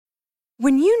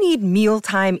When you need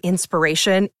mealtime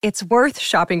inspiration, it's worth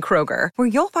shopping Kroger, where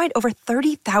you'll find over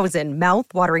 30,000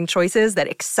 mouth-watering choices that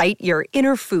excite your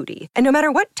inner foodie. And no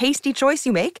matter what tasty choice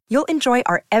you make, you'll enjoy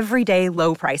our everyday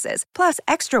low prices, plus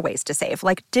extra ways to save,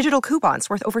 like digital coupons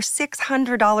worth over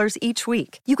 $600 each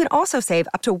week. You can also save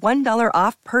up to $1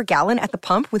 off per gallon at the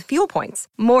pump with fuel points.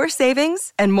 More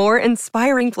savings and more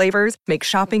inspiring flavors make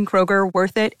shopping Kroger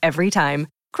worth it every time.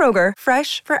 Kroger,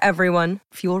 fresh for everyone.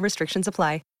 Fuel restrictions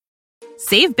apply.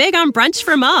 Save big on brunch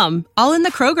for mom, all in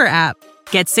the Kroger app.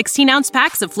 Get 16-ounce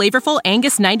packs of flavorful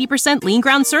Angus 90% lean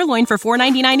ground sirloin for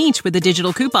 $4.99 each with a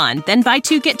digital coupon. Then buy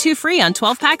 2, get 2 free on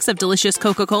 12 packs of delicious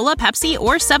Coca-Cola, Pepsi,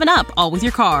 or 7-Up, all with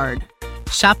your card.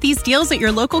 Shop these deals at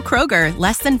your local Kroger,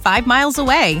 less than 5 miles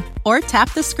away. Or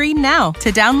tap the screen now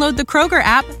to download the Kroger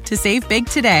app to save big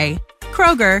today.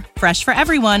 Kroger, fresh for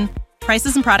everyone.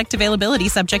 Prices and product availability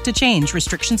subject to change.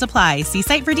 Restrictions apply. See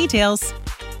site for details.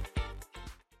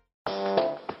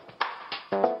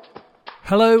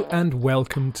 Hello and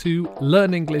welcome to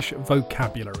Learn English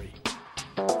Vocabulary.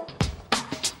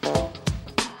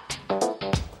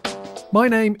 My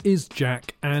name is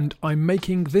Jack and I'm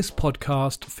making this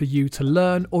podcast for you to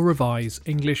learn or revise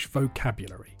English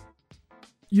vocabulary.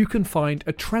 You can find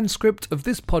a transcript of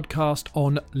this podcast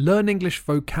on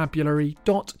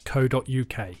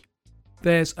learnenglishvocabulary.co.uk.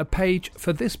 There's a page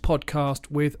for this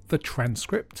podcast with the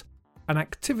transcript, an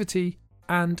activity,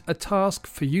 and a task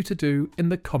for you to do in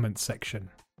the comments section.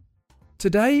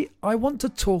 Today, I want to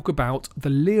talk about the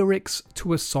lyrics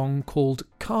to a song called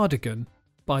Cardigan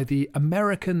by the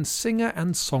American singer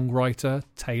and songwriter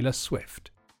Taylor Swift.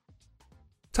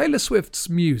 Taylor Swift's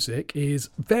music is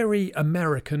very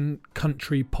American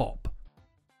country pop.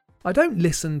 I don't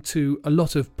listen to a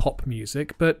lot of pop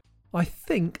music, but I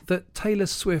think that Taylor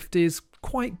Swift is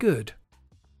quite good.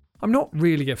 I'm not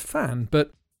really a fan,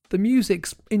 but the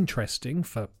music's interesting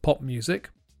for pop music,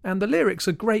 and the lyrics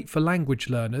are great for language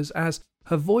learners as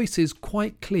her voice is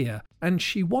quite clear and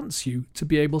she wants you to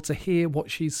be able to hear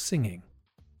what she's singing.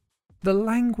 The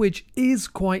language is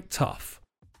quite tough.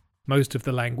 Most of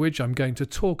the language I'm going to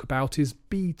talk about is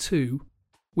B2,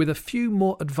 with a few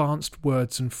more advanced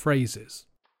words and phrases.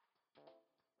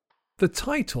 The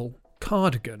title,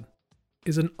 cardigan,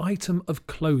 is an item of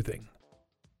clothing.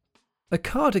 A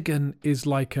cardigan is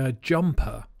like a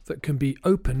jumper that can be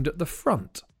opened at the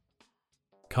front.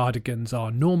 Cardigans are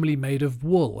normally made of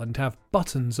wool and have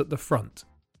buttons at the front.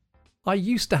 I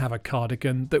used to have a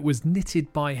cardigan that was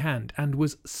knitted by hand and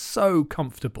was so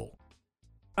comfortable.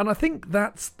 And I think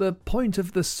that's the point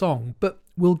of the song, but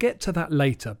we'll get to that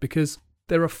later because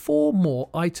there are 4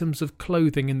 more items of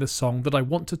clothing in the song that I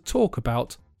want to talk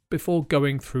about before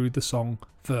going through the song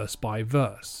verse by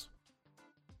verse.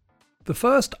 The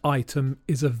first item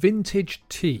is a vintage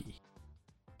tee.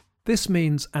 This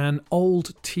means an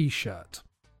old t-shirt.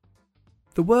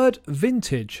 The word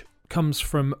vintage comes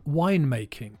from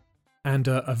winemaking, and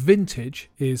a vintage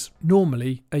is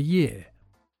normally a year.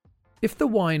 If the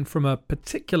wine from a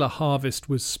particular harvest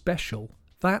was special,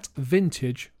 that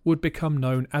vintage would become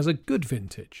known as a good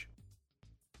vintage.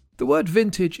 The word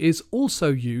vintage is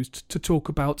also used to talk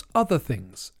about other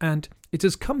things, and it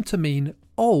has come to mean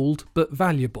old but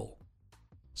valuable.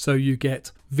 So you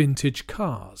get vintage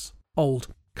cars, old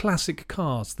classic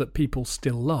cars that people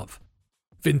still love.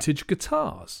 Vintage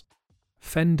guitars.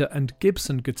 Fender and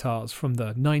Gibson guitars from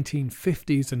the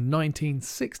 1950s and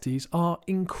 1960s are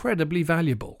incredibly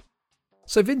valuable.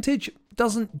 So vintage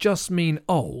doesn't just mean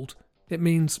old, it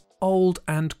means old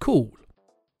and cool.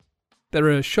 There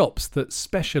are shops that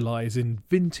specialise in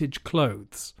vintage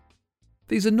clothes.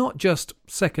 These are not just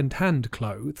second-hand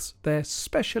clothes, they're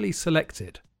specially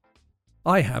selected.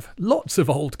 I have lots of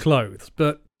old clothes,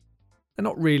 but they're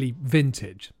not really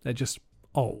vintage, they're just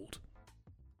old.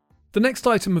 The next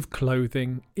item of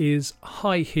clothing is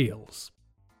high heels.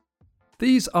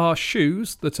 These are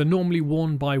shoes that are normally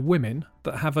worn by women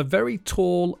that have a very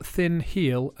tall, thin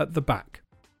heel at the back.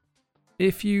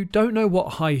 If you don't know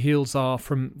what high heels are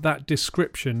from that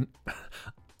description,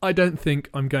 I don't think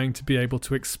I'm going to be able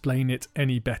to explain it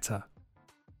any better.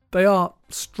 They are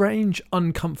strange,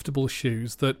 uncomfortable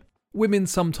shoes that women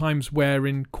sometimes wear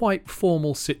in quite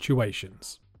formal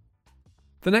situations.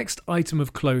 The next item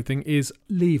of clothing is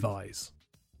Levi's.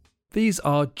 These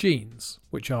are jeans,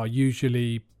 which are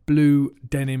usually blue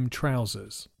denim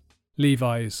trousers.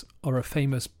 Levi's are a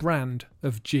famous brand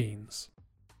of jeans.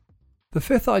 The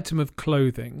fifth item of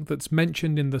clothing that's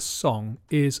mentioned in the song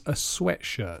is a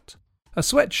sweatshirt. A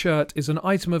sweatshirt is an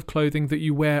item of clothing that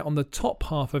you wear on the top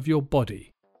half of your body.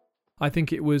 I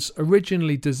think it was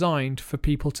originally designed for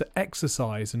people to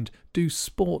exercise and do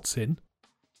sports in.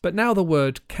 but now the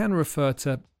word can refer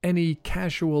to any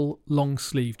casual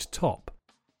long-sleeved top.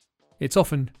 It's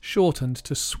often shortened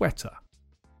to sweater.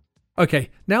 Okay,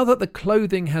 now that the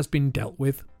clothing has been dealt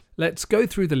with, let's go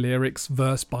through the lyrics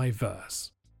verse by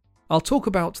verse. I'll talk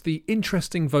about the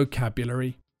interesting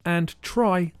vocabulary and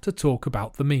try to talk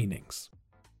about the meanings.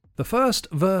 The first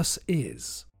verse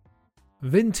is: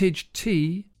 vintage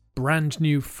tea, brand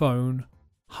new phone,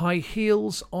 high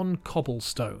heels on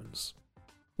cobblestones.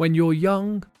 When you're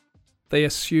young, they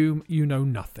assume you know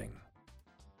nothing.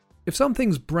 If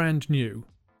something's brand new,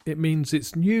 it means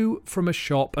it's new from a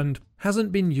shop and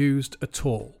hasn't been used at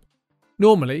all.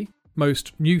 Normally,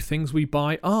 most new things we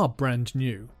buy are brand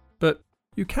new, but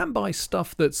you can buy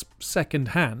stuff that's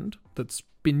second-hand, that's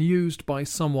been used by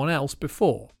someone else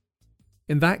before.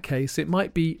 In that case, it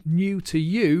might be new to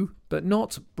you, but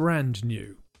not brand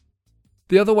new.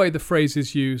 The other way the phrase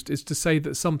is used is to say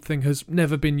that something has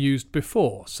never been used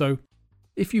before. So,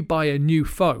 if you buy a new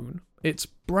phone, it's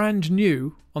brand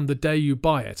new on the day you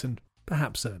buy it, and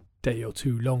perhaps a day or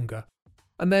two longer.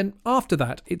 And then after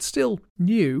that, it's still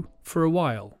new for a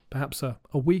while, perhaps a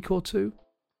week or two.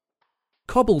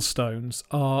 Cobblestones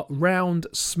are round,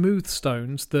 smooth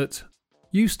stones that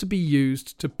used to be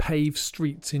used to pave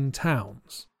streets in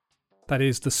towns. That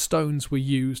is, the stones were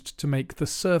used to make the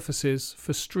surfaces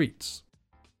for streets.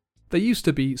 They used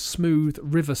to be smooth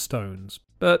river stones,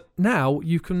 but now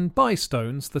you can buy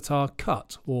stones that are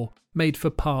cut or made for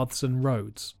paths and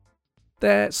roads.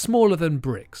 They're smaller than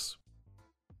bricks.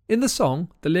 In the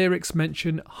song, the lyrics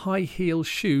mention high heel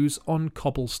shoes on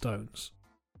cobblestones.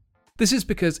 This is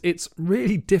because it's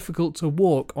really difficult to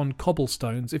walk on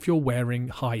cobblestones if you're wearing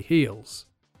high heels.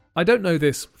 I don't know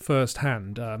this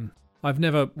firsthand. I've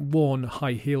never worn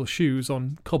high heel shoes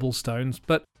on cobblestones,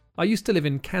 but I used to live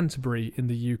in Canterbury in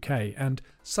the UK, and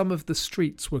some of the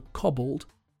streets were cobbled,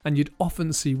 and you'd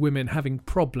often see women having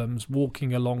problems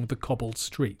walking along the cobbled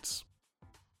streets.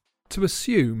 To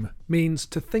assume means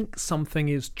to think something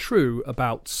is true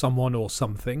about someone or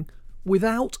something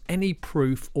without any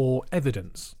proof or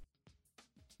evidence.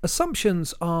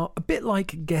 Assumptions are a bit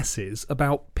like guesses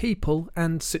about people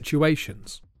and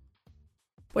situations.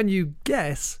 When you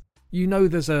guess, you know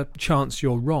there's a chance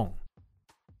you're wrong.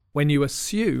 When you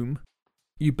assume,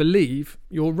 you believe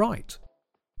you're right.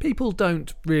 People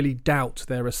don't really doubt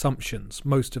their assumptions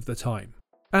most of the time,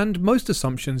 and most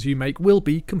assumptions you make will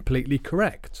be completely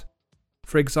correct.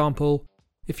 For example,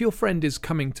 if your friend is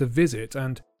coming to visit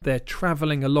and they're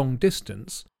travelling a long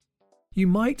distance, you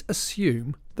might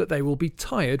assume that they will be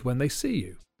tired when they see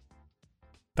you.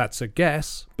 That's a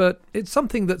guess, but it's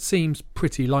something that seems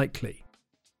pretty likely.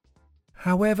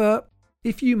 However,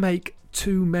 if you make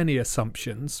too many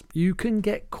assumptions, you can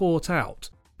get caught out,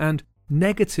 and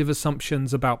negative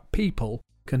assumptions about people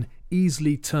can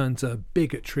easily turn to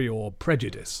bigotry or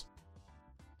prejudice.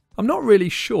 I'm not really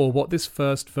sure what this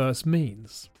first verse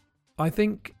means. I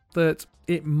think that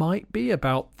it might be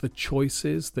about the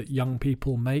choices that young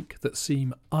people make that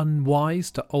seem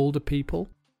unwise to older people.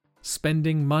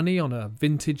 Spending money on a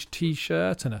vintage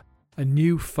t-shirt and a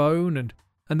new phone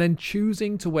and then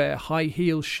choosing to wear high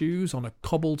heel shoes on a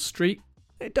cobbled street,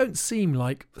 it don't seem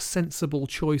like sensible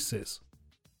choices.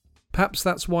 Perhaps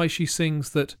that's why she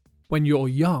sings that when you're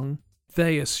young,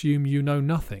 they assume you know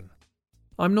nothing.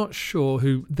 I'm not sure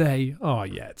who they are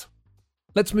yet.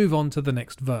 Let's move on to the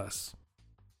next verse.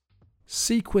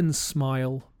 Sequin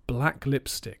smile, black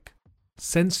lipstick,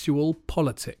 sensual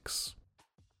politics.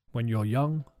 When you're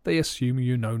young, they assume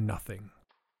you know nothing.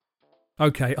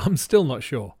 Okay, I'm still not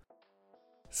sure.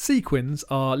 Sequins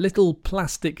are little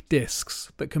plastic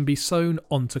discs that can be sewn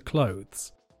onto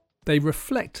clothes. They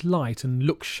reflect light and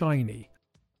look shiny.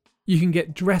 You can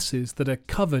get dresses that are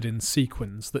covered in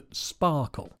sequins that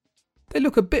sparkle. They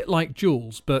look a bit like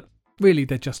jewels, but really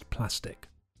they're just plastic.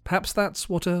 Perhaps that's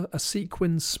what a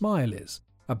sequin smile is.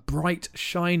 A bright,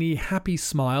 shiny, happy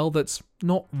smile that's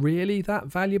not really that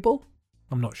valuable?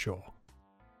 I'm not sure.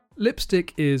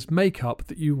 Lipstick is makeup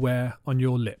that you wear on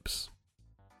your lips.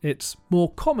 It's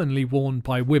more commonly worn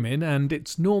by women and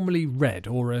it's normally red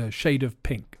or a shade of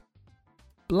pink.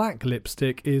 Black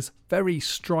lipstick is very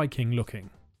striking looking.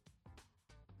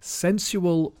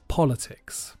 Sensual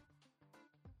politics.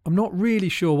 I'm not really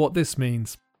sure what this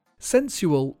means.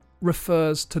 Sensual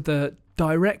refers to the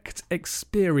direct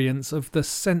experience of the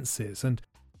senses and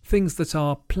things that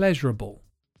are pleasurable.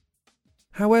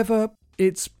 However,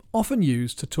 it's often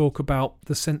used to talk about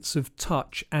the sense of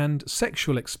touch and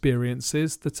sexual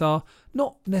experiences that are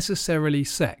not necessarily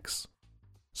sex.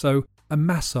 So, a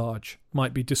massage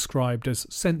might be described as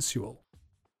sensual.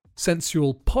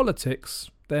 Sensual politics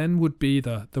then would be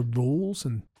the rules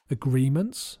and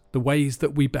agreements, the ways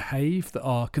that we behave that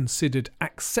are considered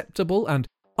acceptable and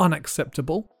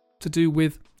unacceptable, to do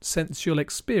with sensual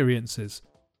experiences.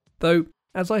 Though,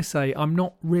 as I say, I'm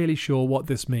not really sure what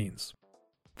this means.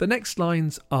 The next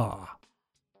lines are: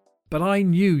 "But I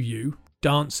knew you,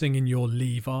 dancing in your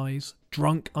Levi's,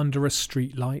 drunk under a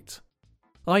streetlight.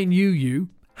 I knew you,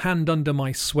 hand under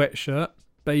my sweatshirt,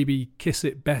 baby, kiss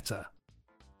it better."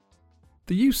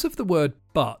 The use of the word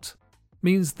 "but"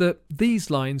 means that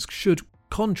these lines should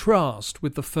contrast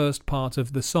with the first part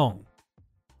of the song.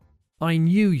 I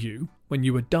knew you when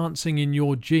you were dancing in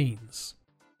your jeans.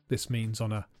 This means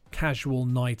on a casual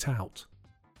night out.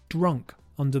 Drunk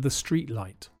under the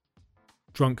streetlight.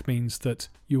 Drunk means that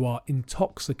you are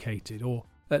intoxicated, or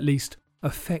at least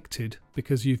affected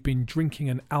because you've been drinking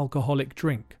an alcoholic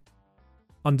drink.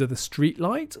 Under the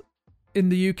streetlight? In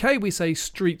the UK we say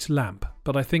street lamp,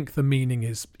 but I think the meaning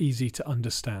is easy to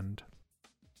understand.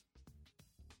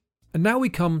 And now we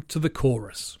come to the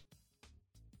chorus.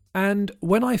 And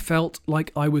when I felt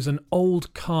like I was an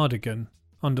old cardigan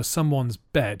under someone's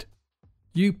bed,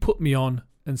 you put me on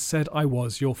and said I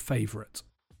was your favourite.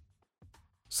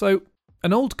 So,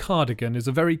 an old cardigan is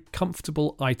a very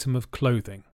comfortable item of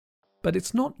clothing, but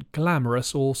it's not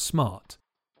glamorous or smart.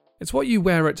 It's what you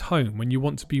wear at home when you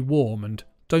want to be warm and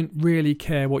don't really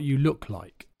care what you look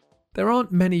like. There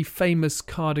aren't many famous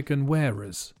cardigan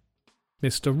wearers.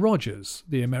 Mr. Rogers,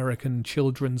 the American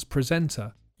children's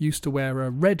presenter, used to wear a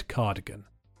red cardigan,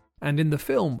 and in the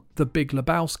film The Big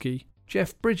Lebowski,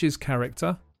 Jeff Bridges'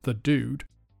 character, the Dude,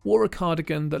 wore a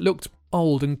cardigan that looked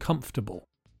old and comfortable.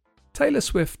 Taylor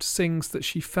Swift sings that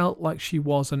she felt like she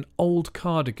was an old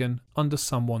cardigan under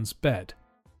someone's bed.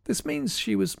 This means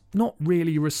she was not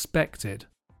really respected,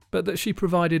 but that she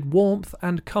provided warmth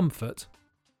and comfort,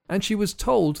 and she was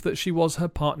told that she was her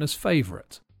partner's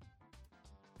favourite.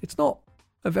 It's not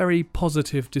a very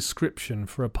positive description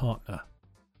for a partner.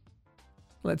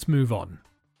 Let's move on.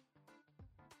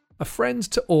 A friend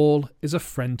to all is a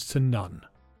friend to none.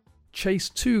 Chase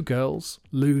two girls,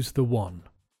 lose the one.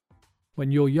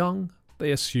 When you're young,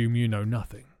 they assume you know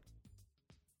nothing.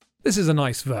 This is a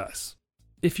nice verse.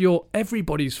 If you're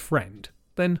everybody's friend,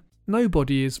 then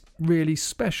nobody is really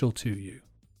special to you.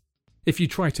 If you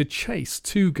try to chase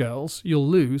two girls, you'll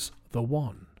lose the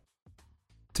one.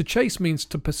 To chase means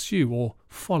to pursue or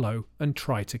follow and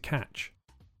try to catch.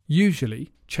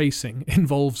 Usually, chasing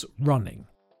involves running.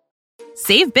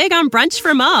 Save big on brunch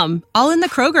for mom, all in the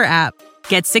Kroger app.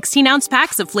 Get 16-ounce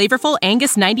packs of flavorful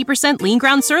Angus 90% lean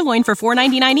ground sirloin for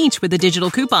 $4.99 each with a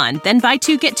digital coupon. Then buy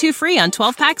 2, get 2 free on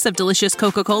 12 packs of delicious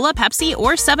Coca-Cola, Pepsi,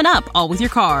 or 7-Up, all with your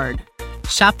card.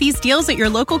 Shop these deals at your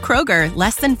local Kroger,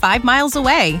 less than 5 miles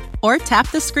away. Or tap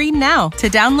the screen now to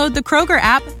download the Kroger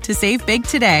app to save big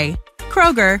today.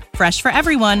 Kroger, fresh for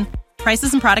everyone.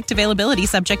 Prices and product availability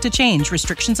subject to change.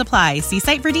 Restrictions apply. See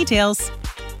site for details.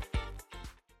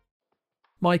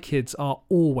 My kids are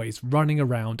always running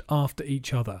around after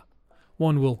each other.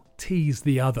 One will tease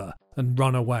the other and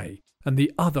run away, and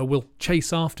the other will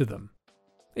chase after them.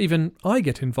 Even I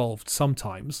get involved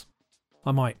sometimes.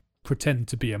 I might pretend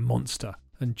to be a monster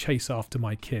and chase after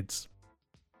my kids.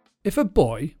 If a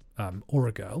boy, or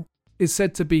a girl, is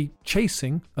said to be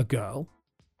chasing a girl,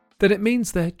 then it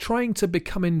means they're trying to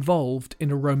become involved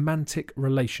in a romantic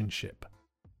relationship.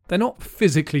 They're not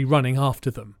physically running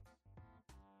after them.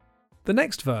 The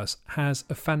next verse has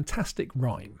a fantastic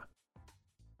rhyme.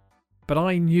 But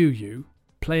I knew you,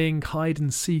 playing hide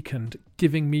and seek and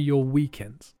giving me your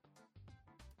weekends.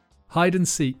 Hide and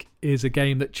seek is a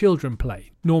game that children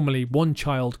play. Normally one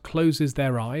child closes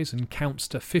their eyes and counts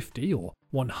to 50 or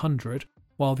 100,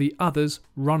 while the others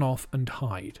run off and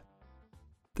hide.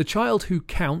 The child who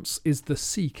counts is the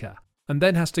seeker, and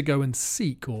then has to go and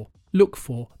seek or look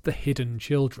for the hidden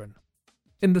children.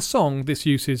 In the song, this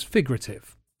use is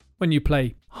figurative. When you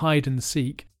play hide and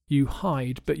seek, you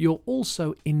hide, but you're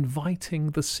also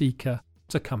inviting the seeker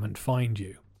to come and find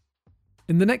you.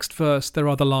 In the next verse, there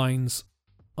are the lines,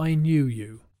 I knew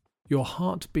you, your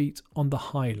heartbeat on the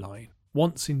high line,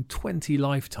 once in 20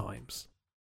 lifetimes.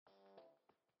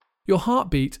 Your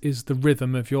heartbeat is the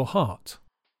rhythm of your heart.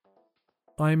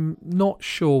 I'm not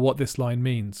sure what this line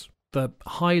means. The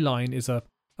High Line is a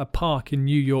park in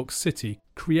New York City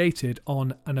created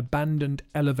on an abandoned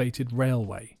elevated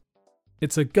railway.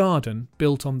 It's a garden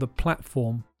built on the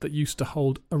platform that used to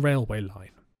hold a railway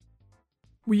line.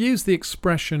 We use the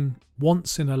expression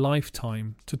once in a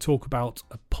lifetime to talk about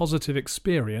a positive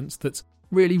experience that's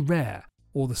really rare,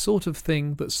 or the sort of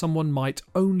thing that someone might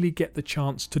only get the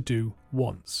chance to do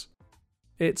once.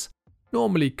 It's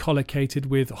normally collocated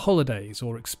with holidays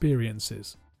or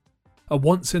experiences. A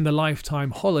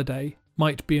once-in-a-lifetime holiday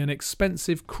might be an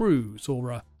expensive cruise, or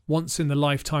a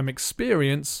once-in-a-lifetime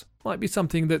experience might be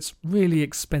something that's really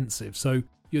expensive, so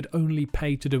you'd only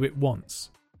pay to do it once.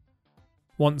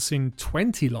 Once in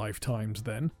 20 lifetimes,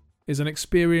 then, is an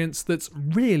experience that's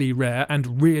really rare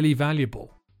and really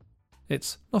valuable.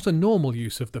 It's not a normal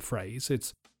use of the phrase,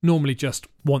 it's normally just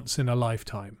once in a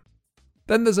lifetime.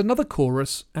 Then there's another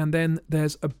chorus, and then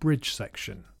there's a bridge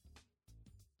section.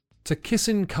 To kiss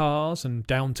in cars and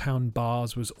downtown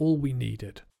bars was all we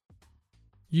needed.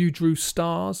 You drew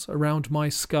stars around my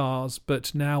scars,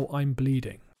 but now I'm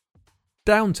bleeding.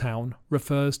 Downtown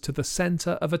refers to the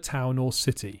centre of a town or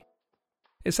city.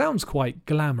 It sounds quite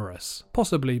glamorous,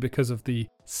 possibly because of the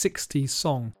 60s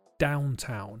song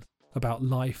Downtown, about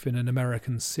life in an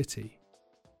American city.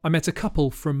 I met a couple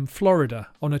from Florida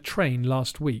on a train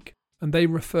last week, and they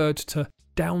referred to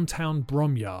Downtown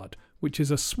Bromyard, which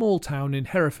is a small town in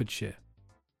Herefordshire.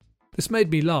 This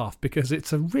made me laugh because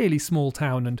it's a really small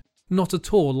town and not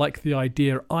at all like the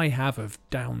idea I have of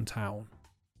downtown.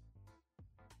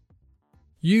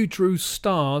 You drew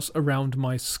stars around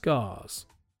my scars.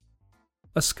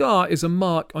 A scar is a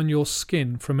mark on your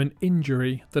skin from an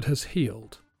injury that has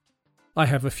healed. I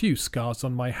have a few scars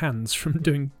on my hands from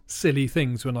doing silly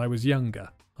things when I was younger.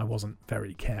 I wasn't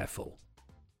very careful.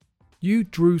 You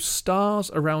drew stars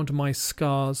around my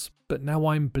scars, but now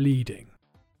I'm bleeding.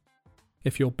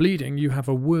 If you're bleeding, you have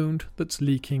a wound that's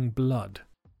leaking blood.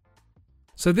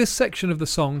 So this section of the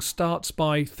song starts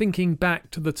by thinking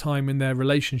back to the time in their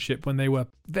relationship when they were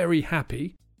very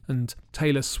happy and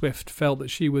Taylor Swift felt that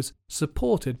she was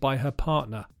supported by her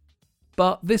partner.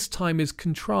 But this time is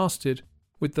contrasted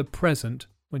with the present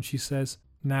when she says,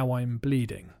 "Now I'm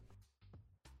bleeding."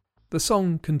 The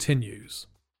song continues.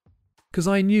 "'Cause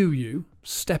I knew you,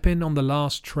 steppin' on the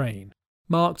last train,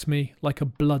 marked me like a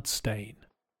blood stain.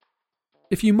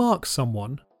 If you mark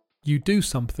someone, you do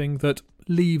something that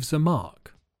leaves a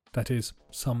mark, that is,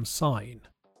 some sign.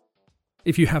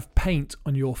 If you have paint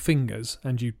on your fingers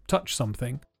and you touch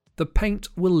something, the paint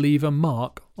will leave a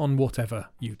mark on whatever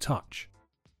you touch.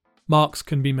 Marks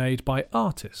can be made by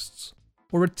artists,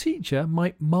 or a teacher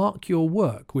might mark your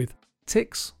work with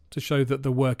ticks to show that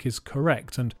the work is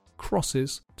correct and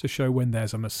crosses to show when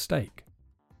there's a mistake.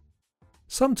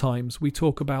 Sometimes we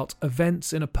talk about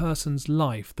events in a person's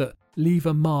life that leave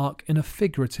a mark in a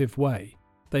figurative way.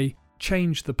 They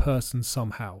change the person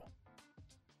somehow.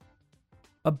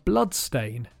 A blood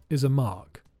stain is a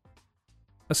mark.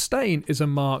 A stain is a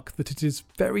mark that it is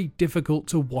very difficult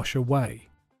to wash away.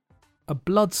 A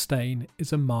blood stain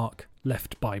is a mark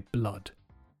left by blood.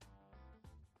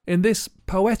 In this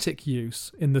poetic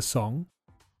use in the song,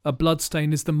 a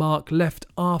bloodstain is the mark left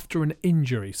after an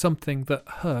injury, something that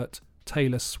hurt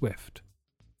Taylor Swift.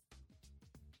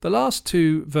 The last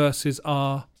two verses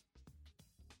are,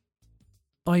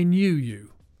 I knew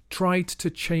you, tried to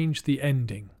change the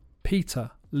ending,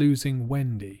 Peter losing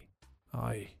Wendy.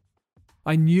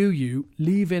 I knew you,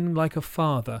 leaving like a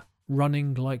father,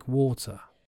 running like water.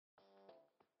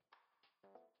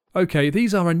 Okay,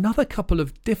 these are another couple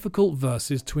of difficult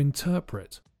verses to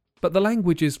interpret, but the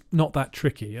language is not that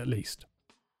tricky, at least.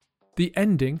 The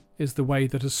ending is the way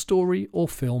that a story or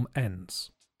film ends.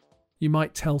 You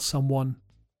might tell someone,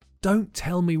 "Don't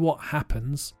tell me what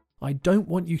happens, I don't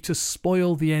want you to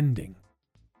spoil the ending."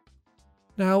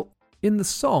 Now, in the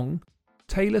song,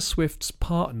 Taylor Swift's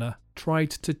partner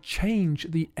tried to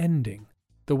change the ending,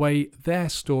 the way their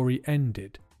story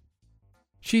ended.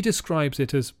 She describes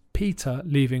it as Peter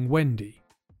leaving Wendy.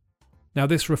 Now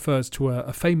this refers to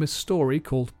a famous story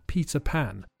called Peter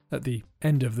Pan. At the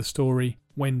end of the story,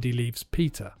 Wendy leaves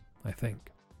Peter, I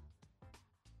think.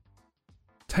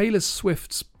 Taylor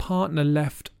Swift's partner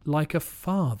left like a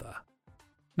father.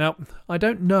 Now, I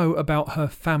don't know about her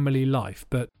family life,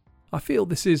 but I feel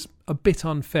this is a bit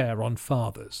unfair on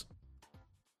fathers.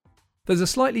 There's a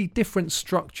slightly different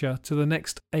structure to the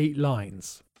next 8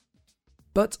 lines.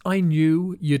 But I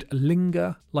knew you'd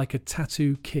linger like a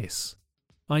tattoo kiss.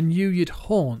 I knew you'd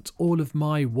haunt all of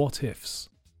my what-ifs.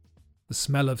 The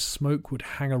smell of smoke would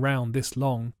hang around this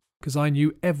long, 'cause I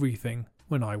knew everything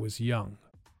when I was young.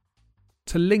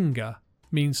 To linger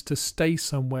means to stay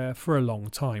somewhere for a long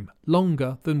time,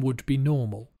 longer than would be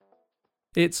normal.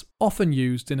 It's often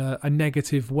used in a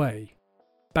negative way.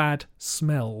 Bad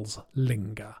smells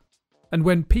linger. And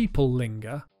when people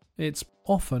linger, it's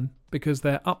often because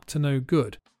they're up to no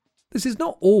good. This is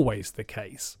not always the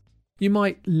case. You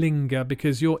might linger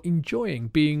because you're enjoying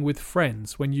being with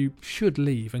friends when you should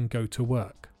leave and go to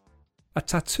work. A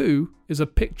tattoo is a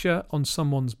picture on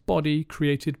someone's body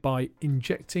created by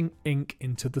injecting ink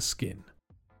into the skin.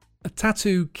 A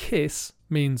tattoo kiss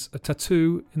means a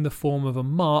tattoo in the form of a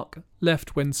mark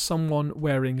left when someone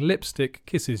wearing lipstick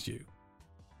kisses you.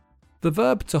 The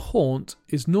verb to haunt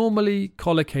is normally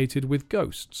collocated with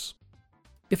ghosts.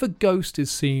 If a ghost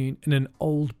is seen in an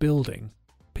old building,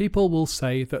 people will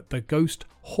say that the ghost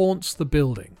haunts the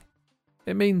building.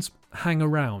 It means hang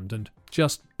around and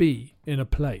just be in a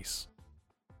place.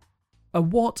 A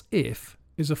what if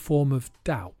is a form of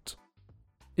doubt.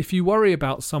 If you worry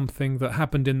about something that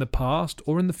happened in the past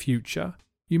or in the future,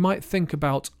 you might think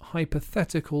about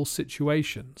hypothetical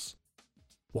situations.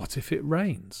 What if it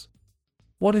rains?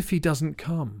 What if he doesn't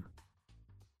come?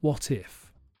 What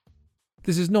if?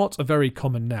 This is not a very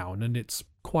common noun and it's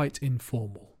quite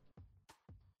informal.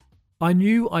 I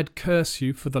knew I'd curse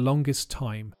you for the longest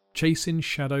time, chasing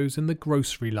shadows in the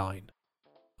grocery line.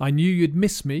 I knew you'd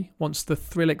miss me once the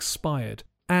thrill expired,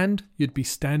 and you'd be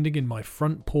standing in my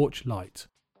front porch light,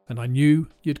 and I knew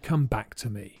you'd come back to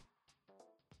me.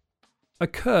 A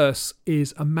curse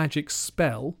is a magic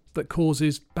spell that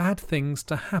causes bad things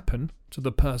to happen to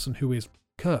the person who is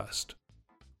cursed.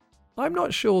 I'm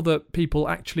not sure that people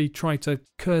actually try to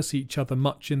curse each other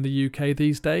much in the UK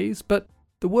these days, but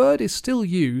the word is still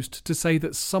used to say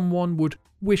that someone would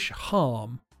wish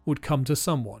harm would come to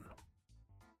someone.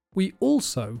 We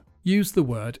also use the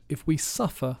word if we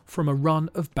suffer from a run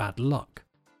of bad luck.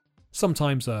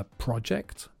 Sometimes a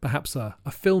project, perhaps a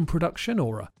film production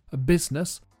or a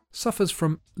business, suffers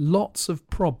from lots of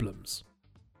problems.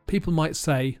 People might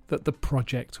say that the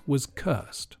project was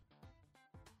cursed.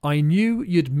 I knew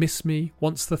you'd miss me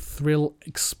once the thrill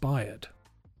expired.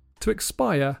 To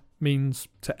expire means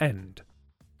to end.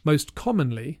 Most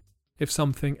commonly, if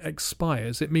something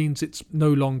expires, it means it's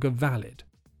no longer valid.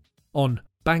 On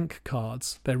bank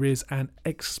cards, there is an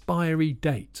expiry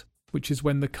date, which is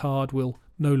when the card will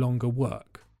no longer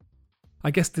work. I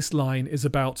guess this line is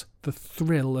about the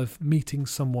thrill of meeting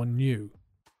someone new.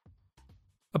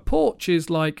 A porch is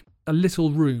like a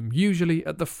little room, usually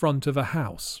at the front of a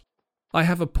house. I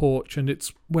have a porch and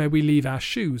it's where we leave our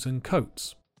shoes and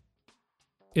coats.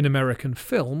 In American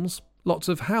films, lots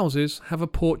of houses have a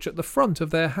porch at the front of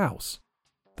their house.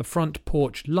 The front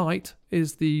porch light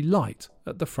is the light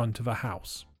at the front of a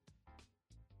house.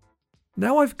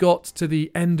 Now I've got to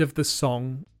the end of the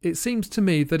song, it seems to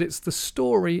me that it's the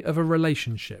story of a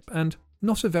relationship and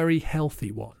not a very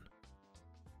healthy one.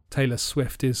 Taylor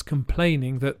Swift is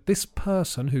complaining that this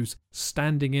person who's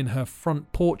standing in her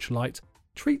front porch light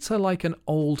treats her like an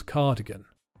old cardigan.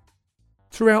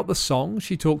 Throughout the song,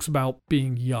 she talks about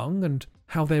being young and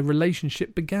how their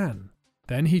relationship began.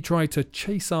 Then he tried to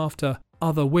chase after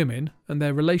other women and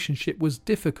their relationship was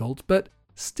difficult, but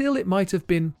still it might have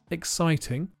been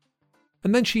exciting.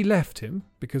 And then she left him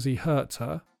because he hurt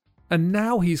her, and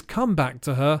now he's come back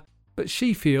to her, but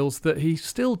she feels that he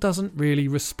still doesn't really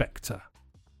respect her.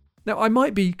 Now, I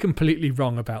might be completely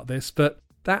wrong about this, but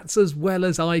that's as well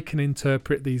as I can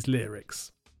interpret these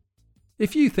lyrics.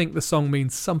 If you think the song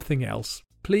means something else,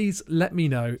 please let me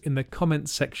know in the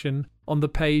comments section on the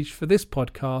page for this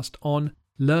podcast on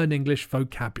Learn English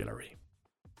Vocabulary.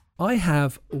 I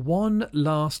have one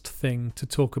last thing to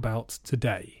talk about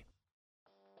today.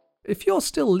 If you're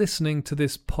still listening to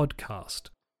this podcast,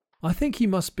 I think you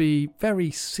must be very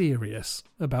serious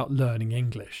about learning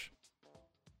English.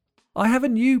 I have a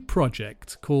new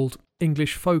project called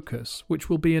English Focus, which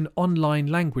will be an online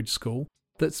language school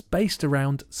that's based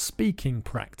around speaking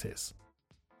practice.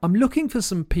 I'm looking for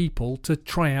some people to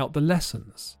try out the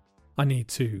lessons. I need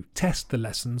to test the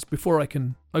lessons before I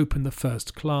can open the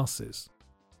first classes.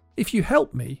 If you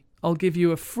help me, I'll give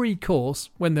you a free course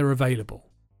when they're available.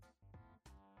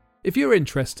 If you're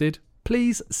interested,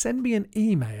 please send me an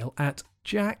email at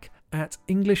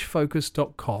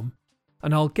jack@englishfocus.com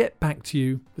and I'll get back to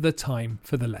you with a time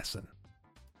for the lesson.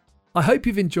 I hope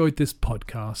you've enjoyed this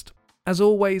podcast. As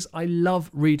always, I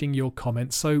love reading your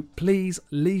comments, so please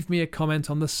leave me a comment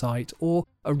on the site or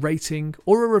a rating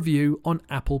or a review on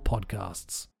Apple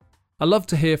Podcasts. I love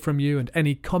to hear from you and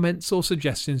any comments or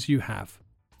suggestions you have.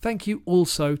 Thank you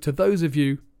also to those of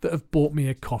you that have bought me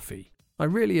a coffee. I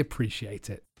really appreciate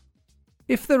it.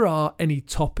 If there are any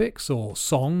topics or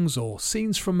songs or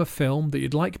scenes from a film that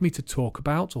you'd like me to talk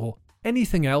about or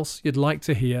anything else you'd like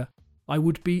to hear, I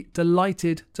would be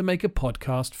delighted to make a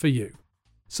podcast for you.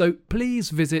 So please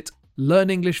visit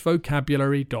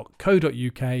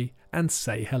learnenglishvocabulary.co.uk and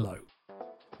say hello.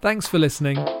 Thanks for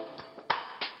listening.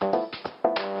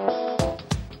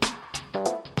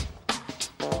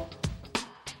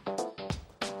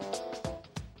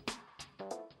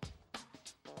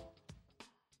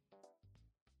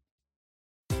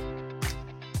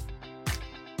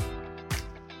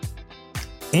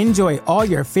 Enjoy all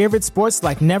your favorite sports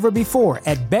like never before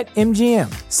at BetMGM.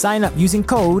 Sign up using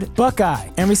code Buckeye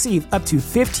and receive up to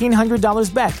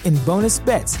 $1,500 back in bonus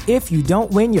bets if you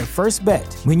don't win your first bet.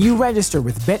 When you register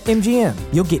with BetMGM,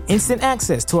 you'll get instant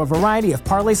access to a variety of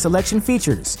parlay selection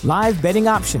features, live betting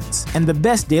options, and the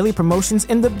best daily promotions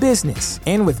in the business.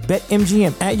 And with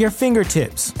BetMGM at your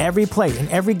fingertips, every play and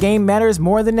every game matters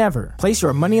more than ever. Place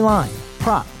your money line,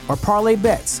 prop, or parlay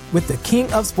bets with the king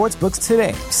of sportsbooks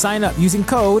today. Sign up using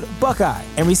code Buckeye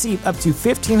and receive up to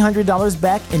 $1,500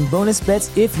 back in bonus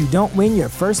bets if you don't win your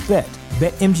first bet.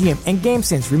 BetMGM and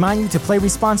GameSense remind you to play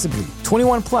responsibly.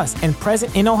 21 plus and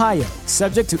present in Ohio,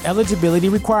 subject to eligibility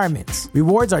requirements.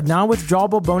 Rewards are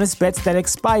non-withdrawable bonus bets that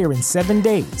expire in 7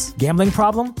 days. Gambling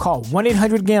problem? Call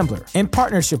 1-800-GAMBLER. In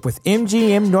partnership with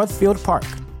MGM Northfield Park.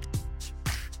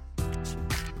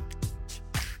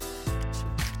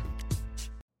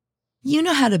 You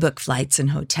know how to book flights and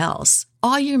hotels.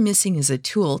 All you're missing is a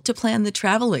tool to plan the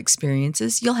travel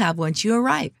experiences you'll have once you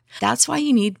arrive. That's why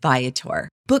you need Viator.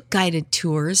 Book guided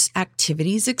tours,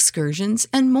 activities, excursions,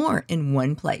 and more in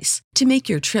one place to make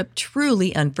your trip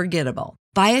truly unforgettable.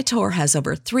 Viator has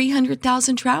over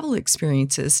 300,000 travel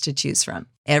experiences to choose from.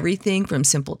 Everything from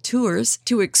simple tours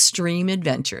to extreme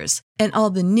adventures and all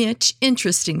the niche,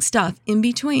 interesting stuff in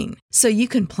between. So you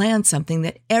can plan something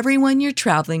that everyone you're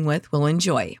traveling with will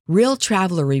enjoy. Real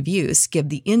traveler reviews give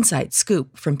the inside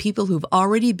scoop from people who've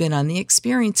already been on the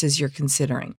experiences you're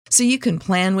considering. So you can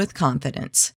plan with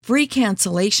confidence. Free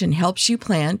cancellation helps you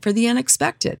plan for the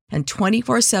unexpected. And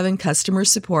 24/7 customer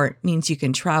support means you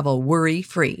can travel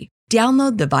worry-free.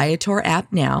 Download the Viator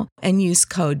app now and use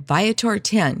code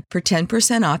Viator10 for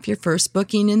 10% off your first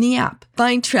booking in the app.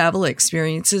 Find travel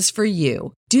experiences for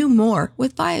you. Do more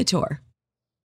with Viator.